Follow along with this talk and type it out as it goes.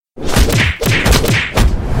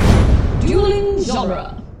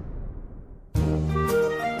genre.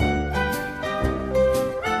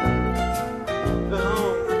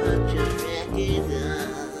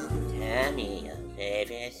 Tell me your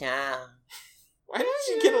favorite song. Why did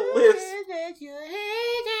you get a lisp?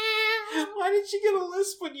 Why did you get a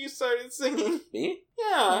lisp when you started singing? Me?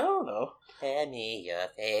 Yeah. I don't know. Tell me your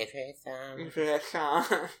favorite song. You Favorite sound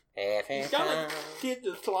song. like Kid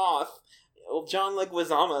the Sloth. Old John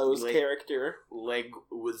Leguizamo's character.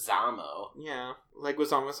 Leguizamo. Yeah.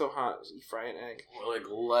 Leguizamo so hot, you fry an egg. Like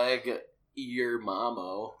leg ear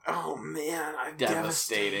mamo. Oh man, I'm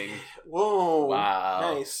Devastating. devastated. Whoa.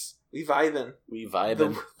 Wow. Nice. We vibing. We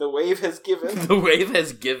vibing. The wave has given. The wave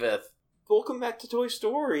has giveth. Welcome back to Toy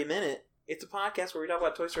Story Minute. It's a podcast where we talk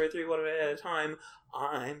about Toy Story 3 one minute at a time.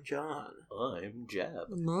 I'm John. I'm Jeb.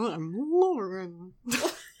 I'm Lauren.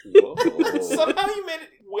 Whoa. Somehow you made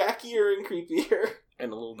it wackier and creepier.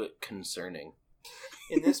 And a little bit concerning.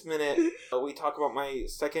 In this minute, we talk about my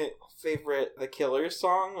second favorite The Killers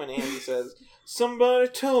song when Andy says, "Somebody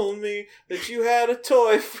told me that you had a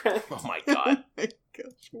toy friend." Oh my god.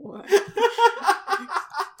 Gosh, what?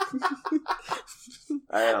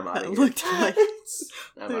 Alright, I'm out That of here. looked like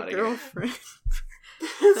I'm the out of here. girlfriend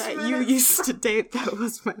This that you minute- used to date that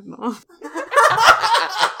was my mom.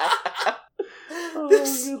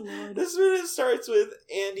 this, good lord. this minute starts with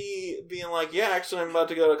Andy being like, "Yeah, actually, I'm about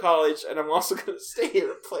to go to college, and I'm also going to stay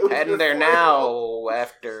here and play with Heading your there 4-year-old." now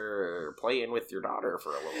after playing with your daughter for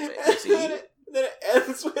a little bit. You And see? then it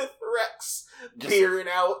ends with Rex peering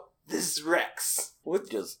out. This is Rex. What?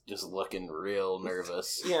 Just looking real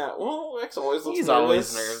nervous. Yeah, well, Rex always looks He's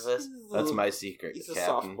nervous. always nervous. That's my secret, He's a Captain.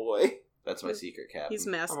 soft boy. That's my secret, Captain. He's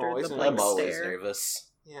I'm mastered always the nervous. I'm blank always stare. nervous.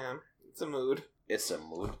 Yeah, it's a mood. It's a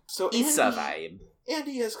mood. So It's a vibe.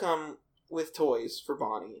 Andy has come with toys for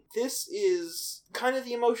Bonnie. This is kind of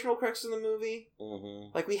the emotional crux of the movie.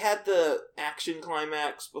 Mm-hmm. Like, we had the action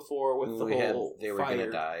climax before with the whole They were fire,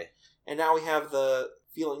 gonna die. and now we have the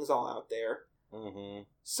feelings all out there. Mm-hmm.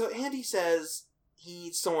 So Andy says he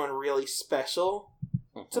needs someone really special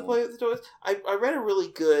Mm-hmm. to play with the toys. I read a really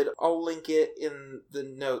good, I'll link it in the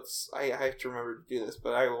notes. I have to remember to do this,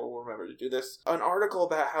 but I will remember to do this. An article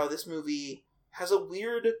about how this movie has a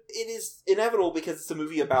weird... It is inevitable because it's a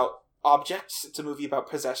movie about objects. It's a movie about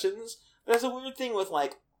possessions. But it has a weird thing with,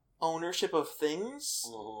 like, ownership of things.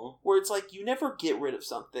 Mm-hmm. Where it's like, you never get rid of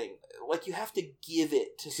something. Like, you have to give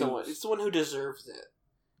it to someone. It's someone who deserves it.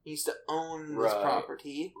 Needs to own this Right.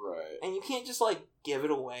 property. Right. And you can't just, like, give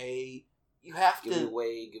it away. You have Give it to...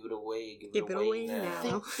 away, give it away, give Give it it away away now.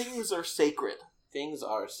 now. Things are sacred Things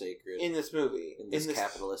are sacred in this movie. in this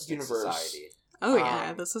capitalistic universe. society. Oh yeah,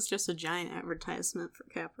 Um, this is just a giant advertisement for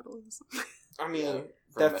capitalism. I mean, Yeah, from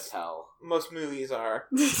that's... Mattel. Most movies are.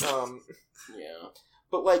 Yeah.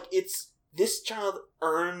 But, like, it's... This child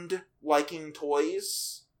earned liking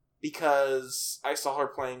toys because I saw her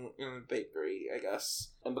playing in the bakery, I guess.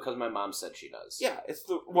 And because my mom said she does. Yeah, it's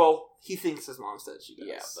the... Well, he thinks his mom said she does.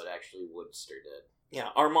 Yeah, but actually Woodster did. Yeah,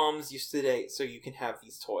 our moms used to date, so you can have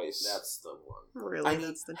these toys. That's the one. Really, I need-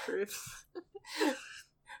 that's the truth.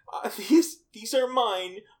 These are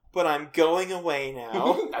mine, but I'm going away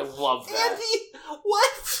now. I love that. Andy,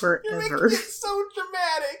 what? Forever. You're making it so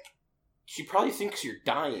dramatic. She probably thinks you're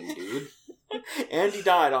dying, dude. Andy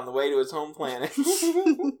died on the way to his home planet.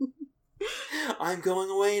 I'm going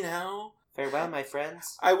away now. Farewell, my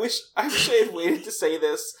friends. I wish I had waited to say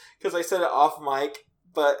this, because I said it off mic,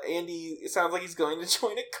 but Andy, it sounds like he's going to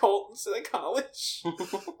join a cult instead of college.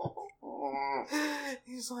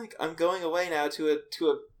 He's like, I'm going away now to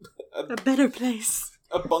A better place.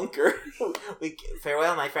 a bunker.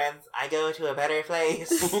 Farewell, my friends. I go to a better place.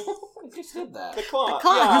 I just did that. The claw. The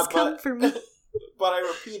claw yeah, has come for me. But I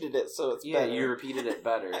repeated it, so it's Yeah, better. you repeated it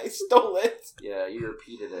better. I stole it. Yeah, you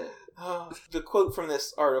repeated it. The quote from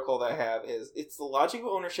this article that I have is, "It's the logic of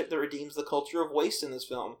ownership that redeems the culture of waste in this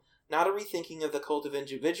film, not a rethinking of the cult of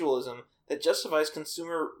individualism that justifies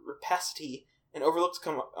consumer rapacity and overlooks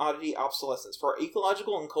commodity obsolescence. For our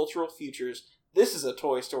ecological and cultural futures, this is a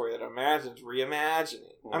Toy Story that imagines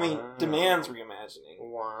reimagining. I mean, Wow. demands reimagining.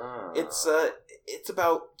 Wow. It's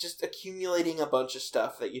about just accumulating a bunch of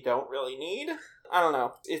stuff that you don't really need. I don't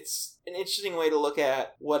know. It's an interesting way to look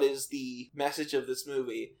at what is the message of this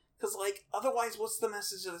movie. Because, like, otherwise, what's the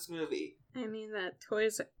message of this movie? I mean, that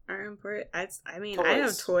toys are important. I mean, Toys. I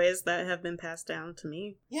have toys that have been passed down to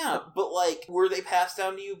me. Yeah, but like, were they passed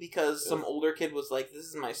down to you because some older kid was like, "This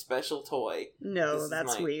is my special toy"? No, This is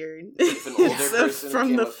that's my- weird. If an older It's person from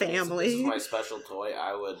came the up to me and said, "This is family. my special toy,"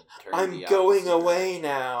 I would turn I'm the going opposite away direction.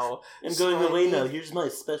 now. I'm So going I away now. need- Here's my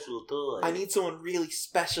special toy. I need someone really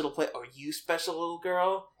special to play. Are you special, little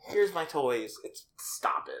girl? Here's my toys. It's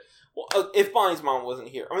Stop it. well, if Bonnie's mom wasn't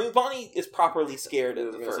here. I mean, Bonnie is properly scared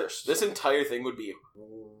at the first. This entire thing would be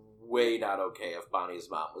way not okay if Bonnie's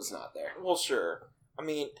mom was not there. Well, sure. I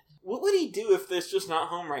mean, what would he do if they're just not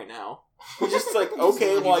home right now? He's just like, Just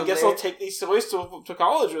okay, leave well, I them guess there? I'll take these toys to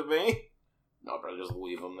college with me. No, but just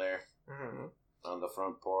leave them there on the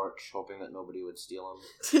front porch, hoping that nobody would steal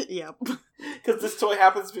them. Yep. Because this toy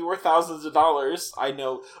happens to be worth thousands of dollars. I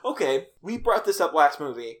know. Okay, we brought this up last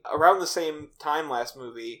movie. Around the same time last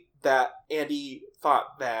movie, that Andy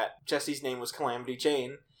thought that Jessie's name was Calamity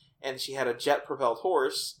Jane, and she had a jet-propelled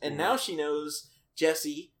horse, and now she knows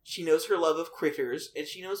Jessie, she knows her love of critters, and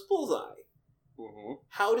she knows Bullseye. Mm-hmm.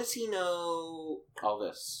 How does he know... All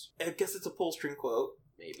this. I guess it's a pull-string quote.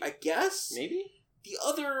 Maybe. I guess? Maybe? The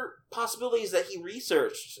other possibility is that he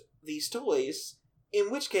researched these toys,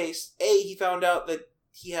 in which case, A, he found out that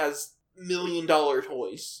he has $1 million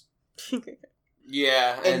toys.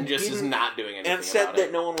 Yeah, And and just is didn't- not doing anything And said about that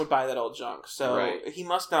it. no one would buy that old junk, so Right. he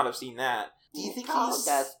must not have seen that. Do you think he's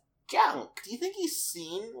junk? Do you think he's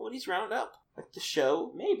seen Woody's Roundup, like the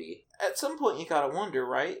show? Maybe. At some point, you gotta wonder,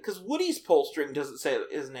 right? Because Woody's pull string doesn't say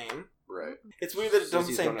his name. Right. It's weird that it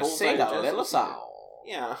doesn't say Bullseye. to Jesse.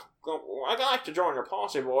 Yeah, I'd like to join your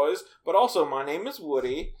posse, boys, but also my name is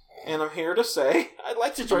Woody, and I'm here to say I'd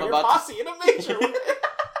like to join I'm your about to- posse in a major way.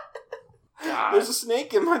 God. There's a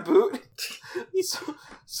snake in my boot.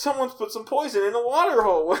 Someone's put some poison in a water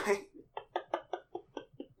hallway.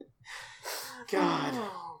 God.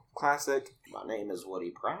 Classic. My name is Woody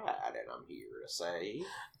Pride, and I'm here to say,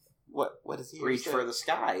 What is he? reach for the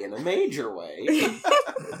sky in a major way.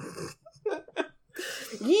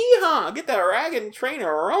 Yeehaw! Get that wagon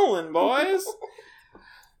trainer rolling, boys.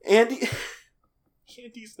 Andy's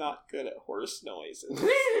not good at horse noises.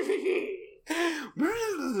 Come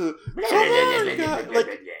on, God.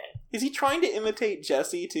 Like, is he trying to imitate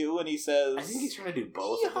Jesse too when he says... I think he's trying to do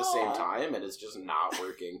both at the same Yeehaw. time, and it's just not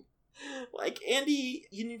working. Like, Andy,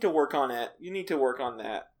 you need to work on it. You need to work on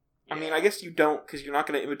that. I mean, I guess you don't, because you're not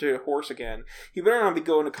going to imitate a horse again. You better not be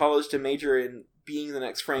going to college to major in being the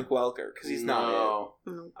next Frank Welker, because he's not it.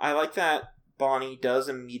 No. I like that Bonnie does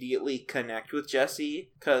immediately connect with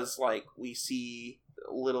Jesse, because, like, we see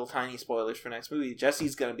little tiny spoilers for next movie.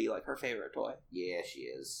 Jesse's going to be, like, her favorite toy. Yeah, she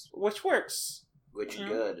is. Which works. Which Yeah.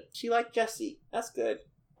 good. She liked Jesse. That's good.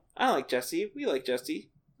 I like Jesse. We like Jesse.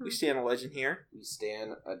 We Hmm. stand a legend here. We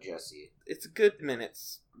stand a Jesse. It's good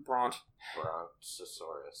minutes, Bront.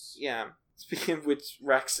 Brontosaurus. Yeah. Speaking of which,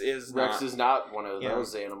 Rex is Rex not. is not one of Yeah.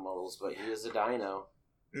 those animals, but he is a dino.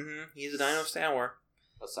 He's a dino sour.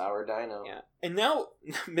 A sour dino. Yeah. And now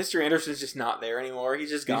Mr. Anderson's just not there anymore. He's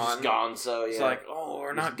just He's gone. just gone, so yeah. It's like, oh, we're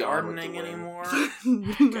He's not gone with the gardening wind.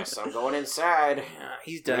 anymore. Guess I'm going inside. Yeah,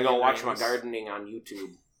 he's I'm done. gonna go watch my things. gardening on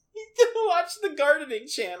YouTube. He's gonna watch the gardening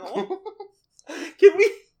channel.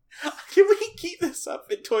 Can we keep this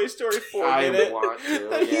up in Toy Story 4 I minute? want to,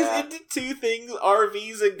 That yeah. He's into two things,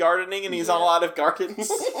 RVs and gardening, and he's Yeah. all out of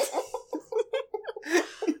gardens.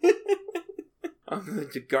 I'm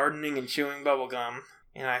into gardening and chewing bubblegum.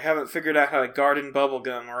 And I haven't figured out how to garden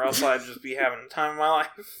bubblegum, or else I'd just be having the time of my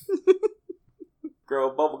life. Grow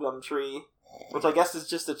a bubblegum tree. Which I guess is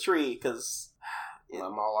just a tree, because...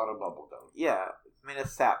 I'm all out of bubblegum. Yeah, I mean,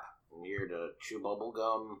 it's sap. I'm here to chew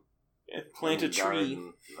bubblegum. And plant a and tree.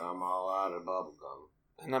 garden. I'm all out of bubblegum.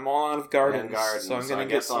 And I'm all out of gardens. And garden. So I'm gonna I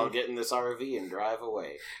get guess I'll some... get in this RV and drive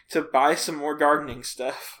away. to buy some more gardening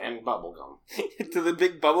stuff. And bubblegum. To the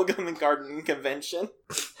big bubblegum and gardening convention.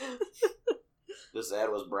 This ad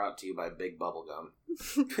was brought to you by Big Bubblegum.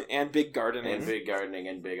 And big gardening. And Big Gardening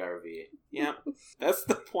and Big RV. Yeah. That's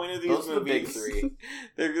the point of these Those are the big movies. three.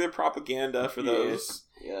 They're propaganda for Yeah. those.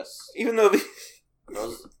 Yes. Even though the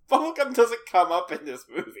Those... bubblegum doesn't come up in this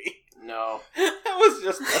movie. No. That was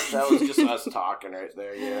just That was just us talking right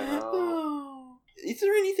there, yeah. No. Is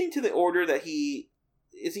there anything to the order that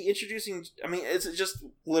is he introducing? I mean, is it just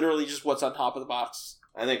literally just what's on top of the box?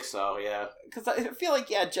 I think so, yeah. Because I feel like,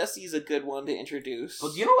 yeah, Jesse's a good one to introduce.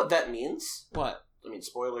 But do you know what that means? What? I mean,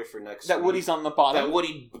 spoiler for next That week. Woody's on the bottom. That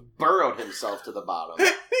Woody burrowed himself to the bottom.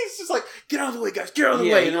 He's just like, get out of the way, guys, get out of the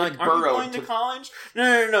Yeah, way. he, And you're like, like, are you burrowed going to to- college?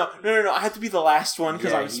 No. I have to be the last one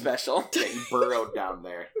because Yeah, I'm he- special. Yeah, he burrowed down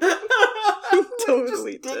there.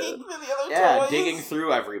 totally Just digging did. for the other Yeah, toys. digging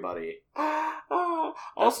through everybody. Oh.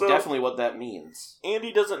 That's Also, definitely what that means.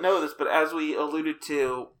 Andy doesn't know this, but as we alluded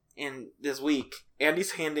to in this week,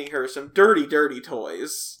 Andy's handing her some dirty, dirty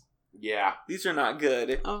toys. Yeah, These are not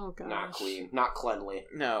good. Oh gosh. not clean, not cleanly.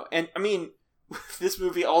 No, and I mean, this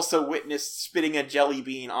movie also witnessed spitting a jelly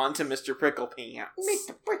bean onto Mr. Prickle Pants.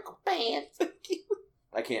 Mr. Prickle Pants.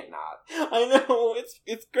 I can't not. I know,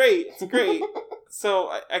 it's great, it's great. So,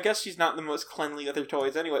 I guess she's not the most cleanly with her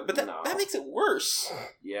toys anyway, but that makes it worse.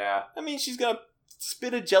 Yeah. I mean, she's gonna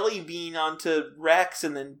spit a jelly bean onto Rex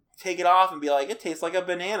and then take it off and be like, it tastes like a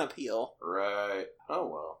banana peel. Right. Oh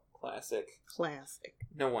well. Classic. Classic.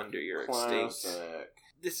 No wonder you're extinct.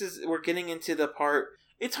 Classic. We're getting into the part,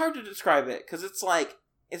 it's hard to describe it, because it's like,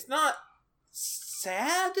 it's not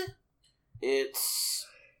sad, It's...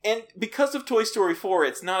 and because of Toy Story 4,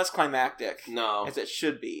 it's not as climactic No. as it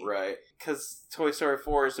should be. Right. Because Toy Story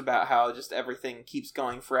 4 is about how just everything keeps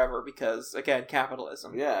going forever because, again,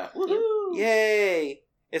 capitalism. Yeah. Woohoo! Yay!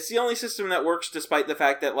 It's the only system that works despite the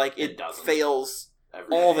fact that, like, it doesn't. fails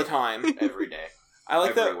Every all day. the time. Every day. I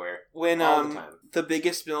like that Everywhere. when All the time. the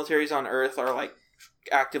biggest militaries on Earth are, like,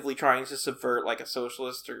 actively trying to subvert, like, a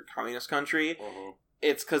socialist or communist country, Mm-hmm.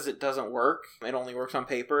 it's because it doesn't work. It only works on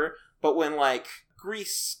paper. But when, like,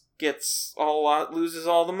 Greece loses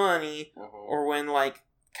all the money, Mm-hmm. or when, like,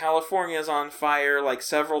 California's on fire, like,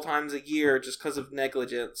 several times a year just because of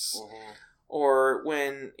negligence, Mm-hmm. or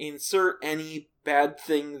when insert any bad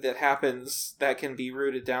thing that happens that can be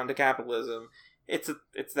rooted down to capitalism, that's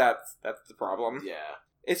the problem. Yeah.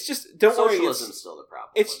 It's just, don't worry, Socialism's still the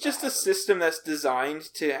problem. it's when just that a happens. system that's designed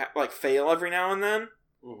to, like, fail every now and then.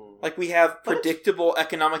 Mm-hmm. Like, we have But- predictable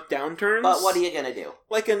economic downturns. But what are you gonna do?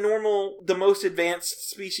 Like a normal, the most advanced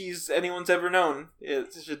species anyone's ever known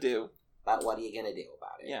should do. But what are you gonna do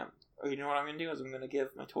about it? Yeah. Or you know what I'm going to do is I'm going to give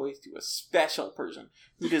my toys to a special person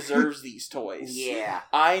who deserves these toys. Yeah.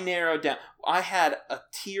 I narrowed down. I had a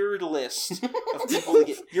tiered list of people to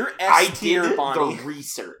get. You're I S tier, did Bonnie. the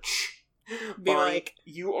research. Be Bonnie, like-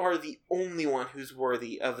 you are the only one who's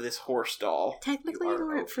worthy of this horse doll. Technically, You you are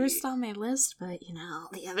weren't OP. first on my list, but you know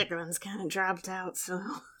the other ones kind of dropped out. So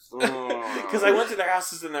Because I went to their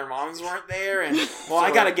houses and their moms weren't there, and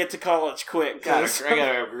I gotta get to college quick. God, 'cause- I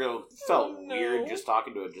got real felt Oh, no. weird just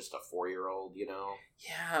talking to just a 4-year-old, you know.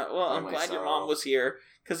 Yeah, well, I'm By glad your myself. mom was here.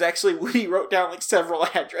 Because actually, Woody wrote down like several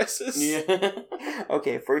addresses. Yeah.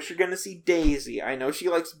 Okay, first you're gonna see Daisy. I know she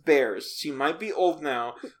likes bears. She might be old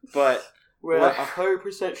now, but We're What?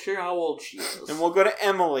 100% sure how old she is. and we'll go to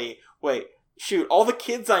Emily. Wait, shoot! All the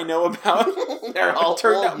kids I know about They're all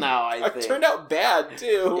turned old out now, I think. turned out bad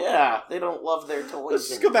too. Yeah, they don't love their toys. Let's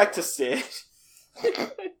just go back to anymore.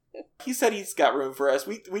 Sid. He said he's got room for us.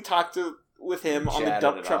 We talked with him on the Chatted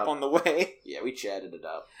dump it truck up. on the way. Yeah, we chatted it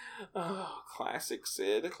up. Oh, classic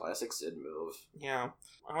Sid. Classic Sid move. Yeah,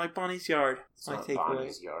 I like Bonnie's yard. It's My not takeaway.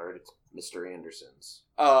 Bonnie's yard, it's Mr. Anderson's.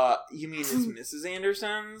 You mean it's Mrs.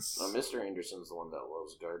 Anderson's? Mr. Anderson's the one that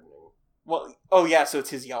loves gardening. Well, oh yeah, so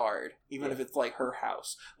it's his yard, even Yeah. if it's like her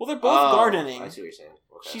house. Well, they're both gardening. I see what you're saying.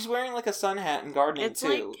 Okay. She's wearing like a sun hat and gardening it's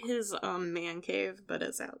too. like his man cave, but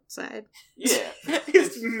it's outside. Yeah.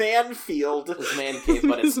 His man field. His man cave,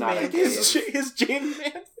 but it's His not a man cave. His Jane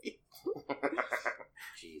Manfield.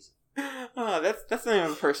 Jeez. Oh, that's the name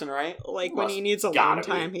of the person, right? Like when Must he needs alone gotta be.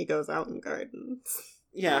 time, he goes out and gardens.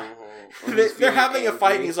 Yeah. Mhm. They're having a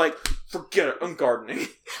fight, and he's like, "Forget it, I'm gardening."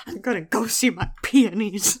 I'm gonna go see my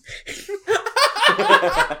peonies.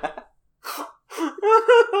 God.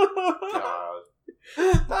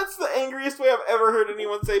 That's the angriest way I've ever heard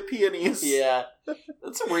anyone say peonies. Yeah.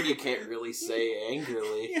 That's a word you can't really say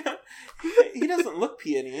angrily. Yeah. He doesn't look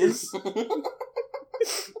peonies.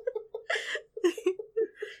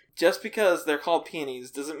 Just because they're called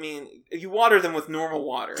peonies doesn't mean you water them with normal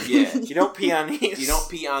water. Yeah. You don't pee on these. You don't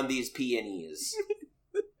pee on these peonies.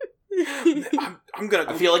 I'm gonna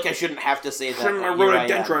I go feel like I shouldn't have to say that. trim my but here I am.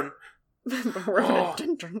 rhododendron.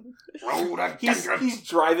 Rhododendron. Rhododendron. He's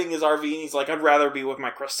driving his RV and he's like, I'd rather be with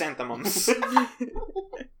my chrysanthemums.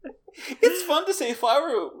 It's fun to say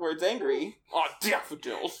flower words angry. Oh,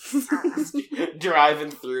 daffodils.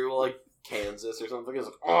 Driving through, like, Kansas or something. It's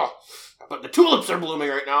like, oh, but the tulips are blooming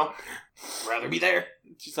right now. Rather be there.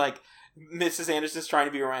 She's like, Mrs. Anderson's trying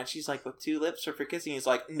to be around. She's like, but tulips are for kissing. He's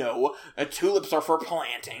like, no, tulips are for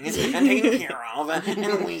planting and taking care of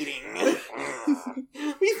and weeding.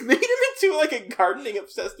 We've made him into like a gardening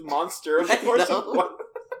obsessed monster of the course of one.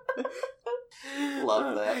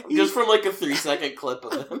 Love that. He's- Just from like a 3-second clip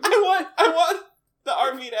of him. I want the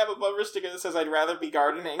RV to have a bumper sticker that says I'd rather be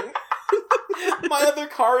gardening. My other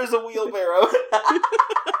car is a wheelbarrow.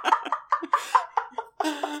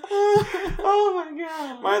 Oh my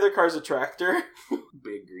god. My other car's a tractor.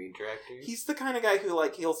 Big green tractor. He's the kind of guy who,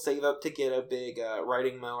 like, he'll save up to get a big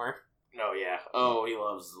riding mower. Oh yeah. Oh, he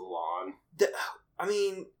loves the lawn. I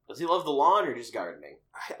mean, Does he love the lawn or just gardening?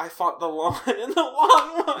 I fought the lawn in the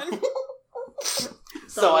long one.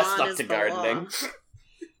 So I lawn stuck is to the gardening.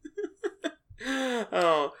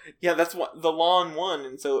 Oh, yeah, that's what the lawn won,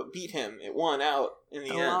 and so it beat him. It won out in the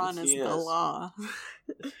The end. lawn is Yes. the law.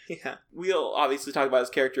 Yeah. We'll obviously talk about his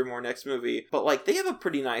character more next movie, but, like, they have a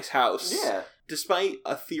pretty nice house. Yeah. Despite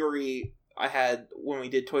a theory I had when we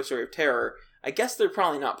did Toy Story of Terror, I guess they're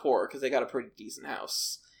probably not poor, because they got a pretty decent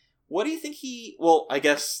house. What do you think well, I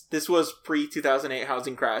guess this was pre-2008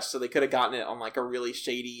 housing crash, so they could have gotten it on, like, a really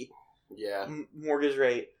shady Yeah. mortgage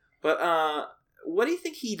rate. But, what do you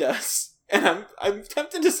think he does? And I'm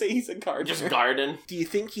tempted to say he's a gardener. Just garden. Do you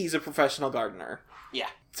think he's a professional gardener? Yeah.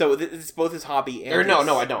 So it's both his hobby and Or no, his-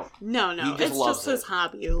 no, I don't. No, He just it's loves just his it.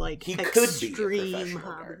 hobby, like He could be a extreme professional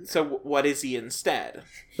hobby. gardener. So what is he instead?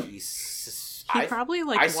 He's. He I probably I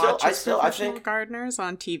watches still- I professional think- gardeners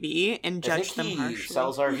on TV and judge them think he harshly.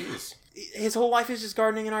 sells RVs. His whole life is just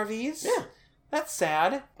gardening and RVs? Yeah. That's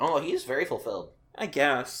sad. Oh, he's very fulfilled. I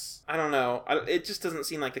guess. I don't know. It just doesn't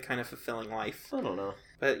seem like the kind of fulfilling life. I don't know.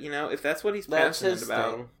 But, if that's what he's That's passionate his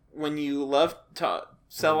about, thing. when you love to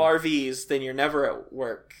sell RVs, then you're never at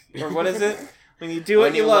work. Or what is it? When you do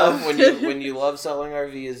what you love. when you love selling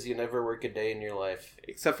RVs, you never work a day in your life.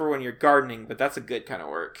 Except for when you're gardening, but that's a good kind of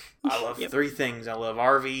work. I love Yep. 3 things. I love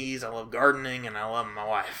RVs, I love gardening, and I love my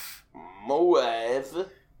wife. My wife.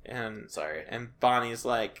 And Sorry. Bonnie's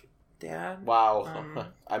like, Dad, Wow.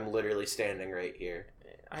 I'm literally standing right here.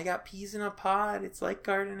 I got peas in a pod. It's like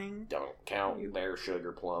gardening. Don't count their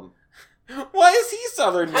sugar plum. Why is he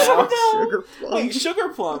Southern now? I don't know. Sugar plum. Wait, sugar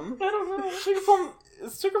plum. I don't know.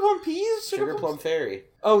 Sugar plum peas? Sugar plum fairy.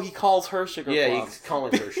 Oh, he calls her sugar Yeah, plum. he's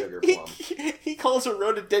calling her sugar plum. he calls her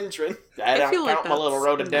rhododendron. I don't feel like count my that's little an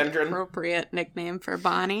rhododendron. appropriate nickname for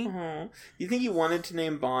Bonnie. Oh, you think he wanted to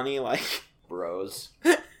name Bonnie like? Bros.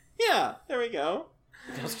 Yeah, there we go.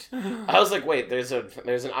 I was like, wait, there's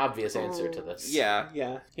an obvious answer to this. Yeah.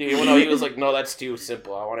 He was like, no, that's too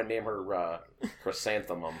simple. I want to name her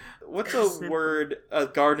chrysanthemum. What's a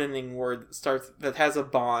gardening word that has a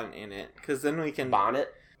bon in it? Because then we can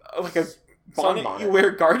Bonnet? like a bonnet Sunbonnet. you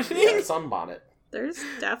wear gardening. Yeah, sunbonnet. There's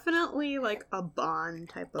definitely like a Bon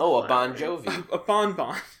type of Oh, a flower. Bon Jovi. A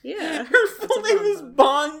bonbon. Yeah. Her full name is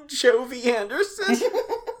Bon Jovi Anderson.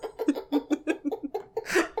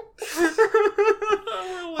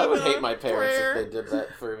 I would hate my parents if they did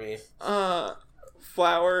that for me.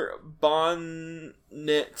 Flower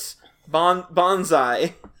bonnet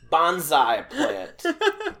bonsai. Bonsai plant.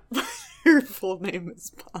 Her full name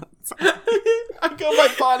is Bonsai. I go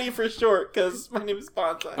by Bonnie for short because my name is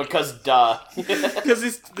Bonsai. Because duh. Because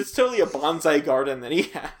it's totally a bonsai garden that he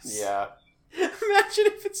has. Yeah. Imagine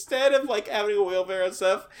if instead of like having a wheelbarrow and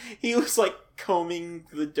stuff, he was like combing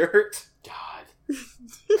the dirt. God.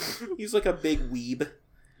 He's like a big weeb.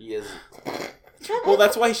 He is. Well,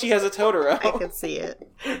 that's why she has a Totoro. I can see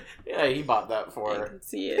it. Yeah, he bought that for I her. can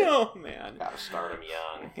see it. Oh man. Gotta start him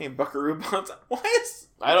young. Hey, Buckaroo Bonsai. Why is?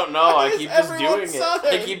 I don't know. Why I is keep just everyone doing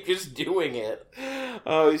Southern? it. I keep just doing it.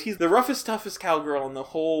 Oh, he's the roughest, toughest cowgirl in the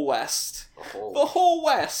whole West. The Whole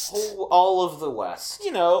West. all of the West.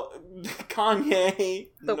 You know, Kanye.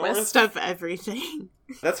 The North. West of everything.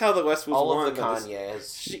 That's how the West was All won. of the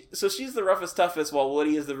Kanyes. So she's the roughest, toughest, while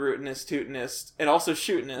Woody is the rootinest, tootinest, and also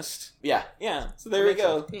shootinest. Yeah. Yeah, so there we That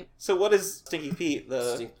go. makes sense. So what is Stinky Pete?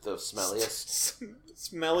 The smelliest.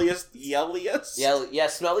 Smelliest, yelliest? Yeah,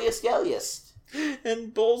 smelliest, yelliest.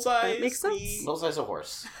 And Bullseye That makes is sense. the... Bullseye's a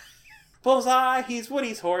horse. Bullseye, he's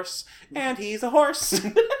Woody's horse, and he's a horse.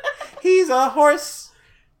 He's a horse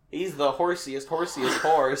He's the horsiest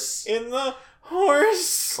horse. in the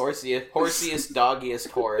horse. Horsiest, doggiest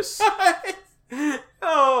horse.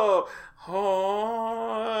 Oh,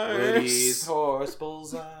 horse. Woody's horse,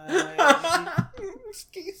 Bullseye.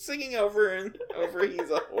 He's singing over and over. He's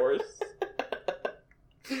a horse.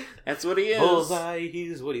 That's what he is. Bullseye,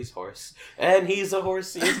 he's Woody's horse. And he's a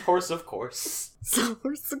horsiest horse, of course. So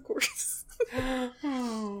horse, of course.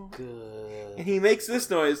 And Good. he makes this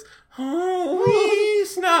noise. Oh, we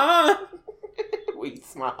snot. We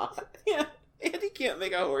snot. Yeah, and he can't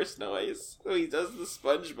make a horse noise, so he does the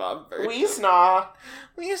SpongeBob version. We snot.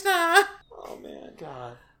 We snot. Oh man.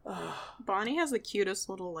 God. Bonnie has the cutest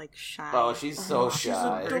little like shy. Oh, she's so She's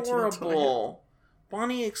shy. adorable.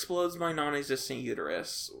 Bonnie explodes my non-existent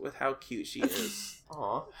uterus with how cute she is.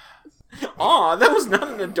 Aw. Aw, that was not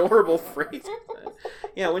an adorable phrase.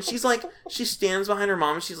 Yeah, when she's like, she stands behind her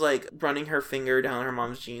mom and she's like running her finger down her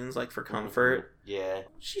mom's jeans like for comfort. Yeah.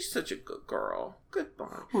 She's such a good girl. Good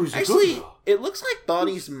Bonnie. Who's a Actually, good girl? it looks like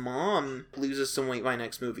Bonnie's mom loses some weight by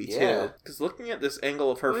next movie, Yeah. too. Because looking at this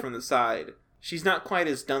angle of her What? from the side, she's not quite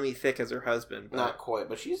as dummy thick as her husband. But Not quite,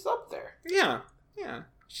 but she's up there. Yeah.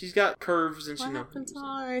 She's got curves and she What knows. happened to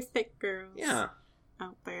all our thick girls Yeah.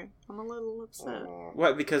 out there? I'm a little upset.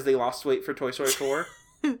 What, because they lost weight for Toy Story 4?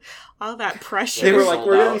 All that pressure. They were They like, sold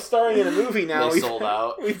we're going to out. be starring in a movie now. They sold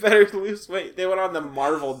out. We better lose weight. They went on the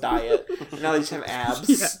Marvel diet. And now they just have abs.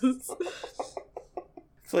 Yes.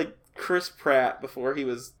 It's like Chris Pratt before he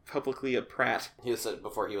was publicly a Pratt. He said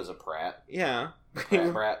before he was a Pratt. Yeah.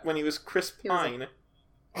 Pratt. When he was Chris He was a- Pine.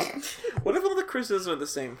 What if all the Chris's are the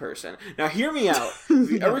same person? Now hear me out. Have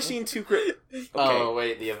you ever seen two Chris... Okay. Oh,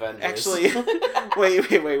 wait, the Avengers. Actually, wait.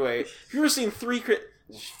 Have you ever seen three Chris...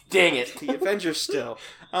 Dang it. The Avengers still.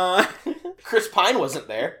 Chris Pine wasn't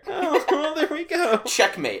there. Oh, well, there we go.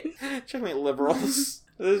 Checkmate. Checkmate liberals.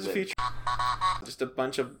 There's a future. Just a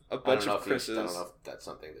bunch of I don't know of if Chris's. I don't know if that's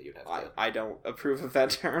something that you'd have to... I don't approve of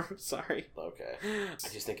that term. Sorry. Okay. I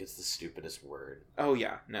just think it's the stupidest word. Oh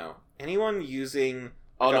yeah, no. Anyone using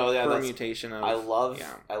Oh, like no, a yeah, that's... permutation of I love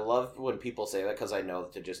yeah. when people say that because I know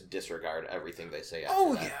to just disregard everything they say after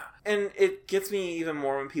Oh that. yeah, and it gets me even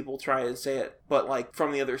more when people try to say it, but like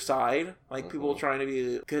from the other side, like people Mhm. trying to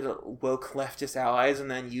be good woke leftist allies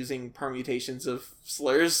and then using permutations of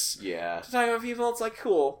slurs Yeah. to talk about people. It's like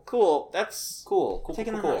cool. That's Cool.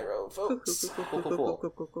 taking the high road, folks.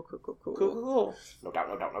 Cool. No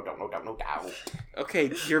doubt.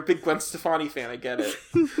 Okay, you're a big Gwen Stefani fan. I get it.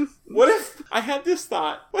 What if I had this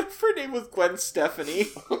thought? What if her name was Gwen Stefani?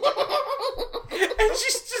 And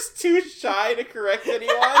she's just too shy to correct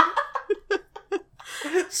anyone.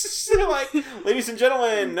 So like, ladies and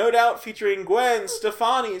gentlemen, no doubt featuring Gwen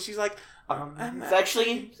Stefani, and she's like, It's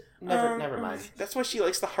actually... Never mind. That's why she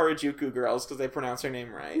likes the Harajuku girls, because they pronounce her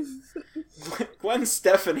name right. Gwen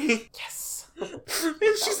Stefani. Yes. And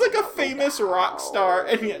she's like a famous rock star,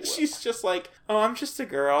 and yet she's just like, oh, I'm just a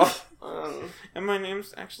girl. And my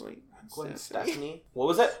name's actually Gwen Stefani. What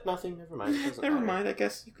was it? Nothing. Never mind. It doesn't Never matter. mind, I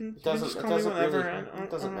guess you can doesn't- just it call me doesn't whenever. really-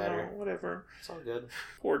 it doesn't matter. Whatever. It's all good.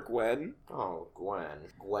 Poor Gwen. Oh,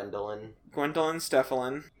 Gwendolyn. Gwendolyn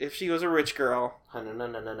Stefan. If she was a rich girl.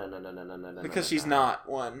 No. Because she's not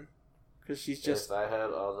one. Because she's just... If I had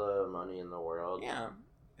all the money in the world. Yeah.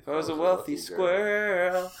 If I was a wealthy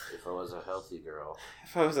squirrel. If I was a healthy girl.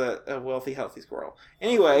 If I was a wealthy, healthy squirrel.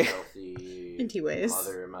 Anyway. Healthy. Anyways.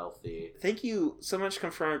 Mother Melfi. Thank you so much for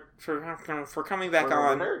coming back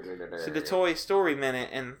on to the Toy Story Minute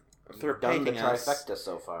and for Done the paying us. trifecta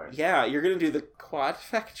so far. Yeah, you're going to do the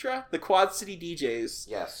Quadfectra? The Quad City DJs.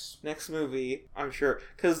 Yes. Next movie, I'm sure.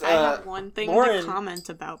 Because, I have one thing Lauren- to comment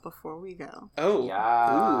about before we go. Oh. Yes.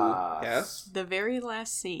 Ooh. Yes. The very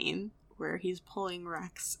last scene where he's pulling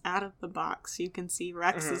Rex out of the box, you can see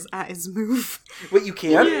Rex's eyes move. Wait, you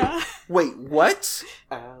can? Yeah. Wait, what?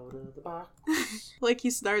 Out of the box. Like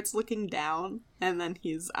he starts looking down, and then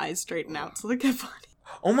his eyes straighten out to look at Bonnie.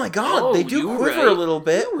 Oh my god, Oh, they do you quiver right. a little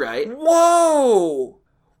bit. You're right. Whoa!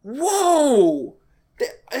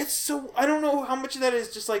 It's so... I don't know how much of that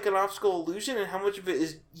is just like an optical illusion and how much of it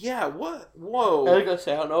is... Yeah, what? Whoa. I was gonna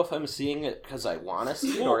say, I don't know if I'm seeing it because I want to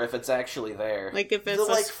see it or if it's actually there. Like if The it's a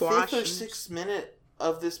like squash. 5th or 6th minute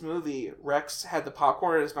of this movie, Rex had the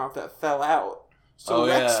popcorn in his mouth that fell out. So Oh,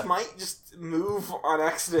 Rex yeah. might just move on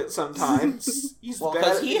accident sometimes. He's Well, bad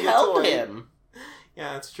because at he being a held toy. him.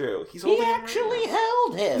 Yeah, that's true. He's He holding him right actually now.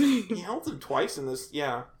 held him. He held him twice in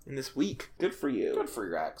this week. Good for you. Good for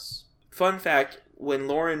Rex. Fun fact, when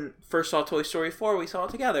Lauren first saw Toy Story 4, we saw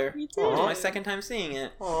it together. We It was did. my second time seeing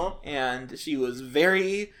it. Aw. And she was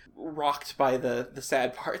very rocked by the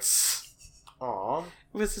sad parts. Aw.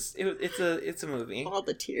 It was just, it's a movie. All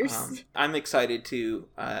the tears. I'm excited to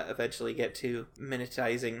eventually get to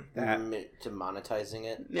minutizing that. To monetizing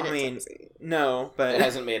it. I mean, no, but It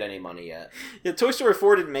hasn't made any money yet. yeah, Toy Story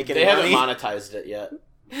 4 didn't make any They haven't money. monetized it yet.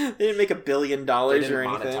 They didn't make $1 billion They or didn't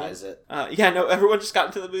anything. monetize it. Yeah, no, everyone just got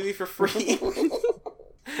into the movie for free.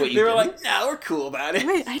 Wait, They were like, "No, we're cool about it."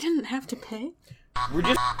 Wait, I didn't have to pay? we're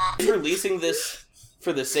just releasing this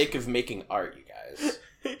for the sake of making art, you guys.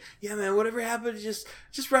 Yeah, man. Whatever happened, just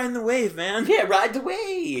riding the wave, man. Yeah, ride the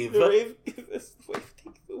wave. The wave, the wave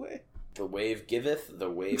takes away. The wave giveth, the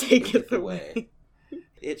wave Take taketh it away.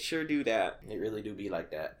 It sure do that. It really do be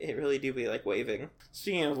like that. It really do be like waving.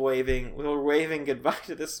 Speaking of waving, we're waving goodbye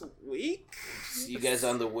to this week. See you guys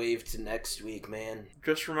on the wave to next week, man.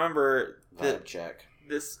 Just remember Vibe that check.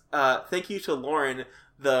 this. Thank you to Lauren,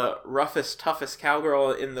 the roughest, toughest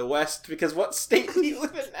cowgirl in the West. Because what state do you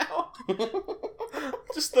live in now?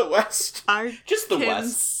 Just the West. Our Just the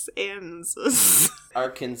West. Kansas.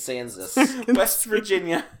 Arkansas. West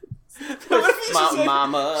Virginia. What if he Mountain said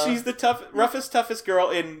Mama. she's the toughest girl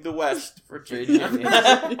in the West Virginia.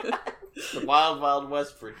 The Wild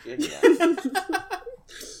West Virginia.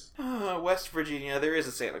 West Virginia, there is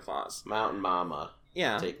a Santa Claus. Mountain Mama.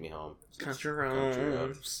 Yeah. Take me home. Country Country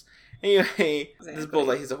roads. Anyway, this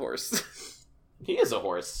Bullseye, he's a horse. He is a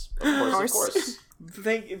horse. Of course.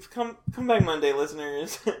 Come back Monday,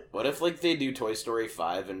 listeners. What if, like, they do Toy Story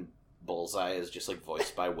 5 and Bullseye is just, like,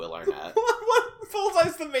 voiced by Will Arnett? What?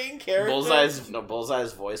 Bullseye's the main character?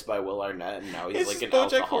 Bullseye's voiced by Will Arnett, and now he's, Is like, an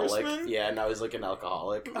BoJack alcoholic. Horseman? Yeah, now he's, like, an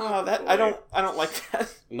alcoholic. Oh, that boy. I don't like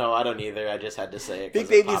that. No, I don't either. I just had to say it. 'cause Big it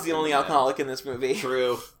Baby's popped the in only my head. alcoholic in this movie.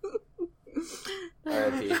 True.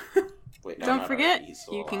 R.I.P. Wait, no, Don't not forget, R.I.P., he's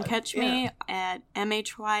still you can alive. catch me at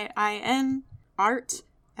MHYIN art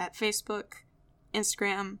at Facebook,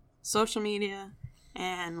 Instagram, social media,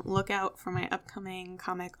 and look out for my upcoming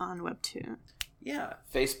comic on Webtoon. Yeah.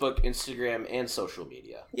 Facebook, Instagram, and social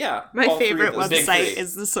media. Yeah. My all three of favorite those. Big website three.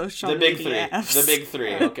 is the social The big media three. apps. The big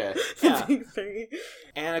three, Yeah. okay. Yeah. The big three.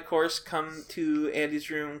 And of course, come to Andy's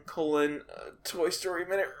Room, Toy Story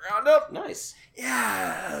Minute Roundup. Nice.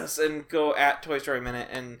 Yes! And go at Toy Story Minute,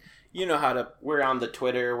 and you know how to... We're on the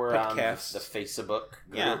Twitter, we're Podcast. on the Facebook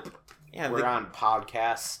Yeah. group. Yeah, We're on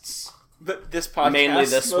podcasts. this podcast. Mainly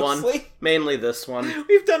this one. mostly. Mainly this one.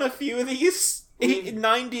 We've done a few of these.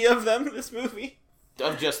 90 of them this movie.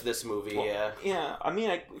 Of just this movie, yeah. Yeah, I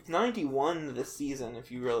mean, 91 this season, if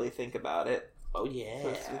you really think about it. Oh, yeah.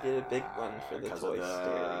 Plus we did a big one for the 'Cause Toy of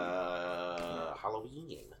the Story.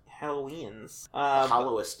 Halloween. Halloween's. The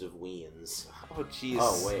hollowest of weens. Oh, jeez.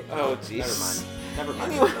 Oh, wait. Oh, jeez. Never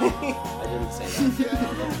mind. Anyway. I didn't say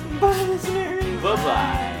that. Bye, listeners.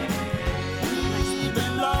 Bye-bye.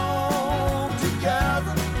 belong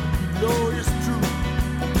together. No, it's true.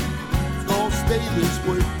 It's gonna stay this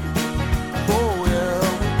way.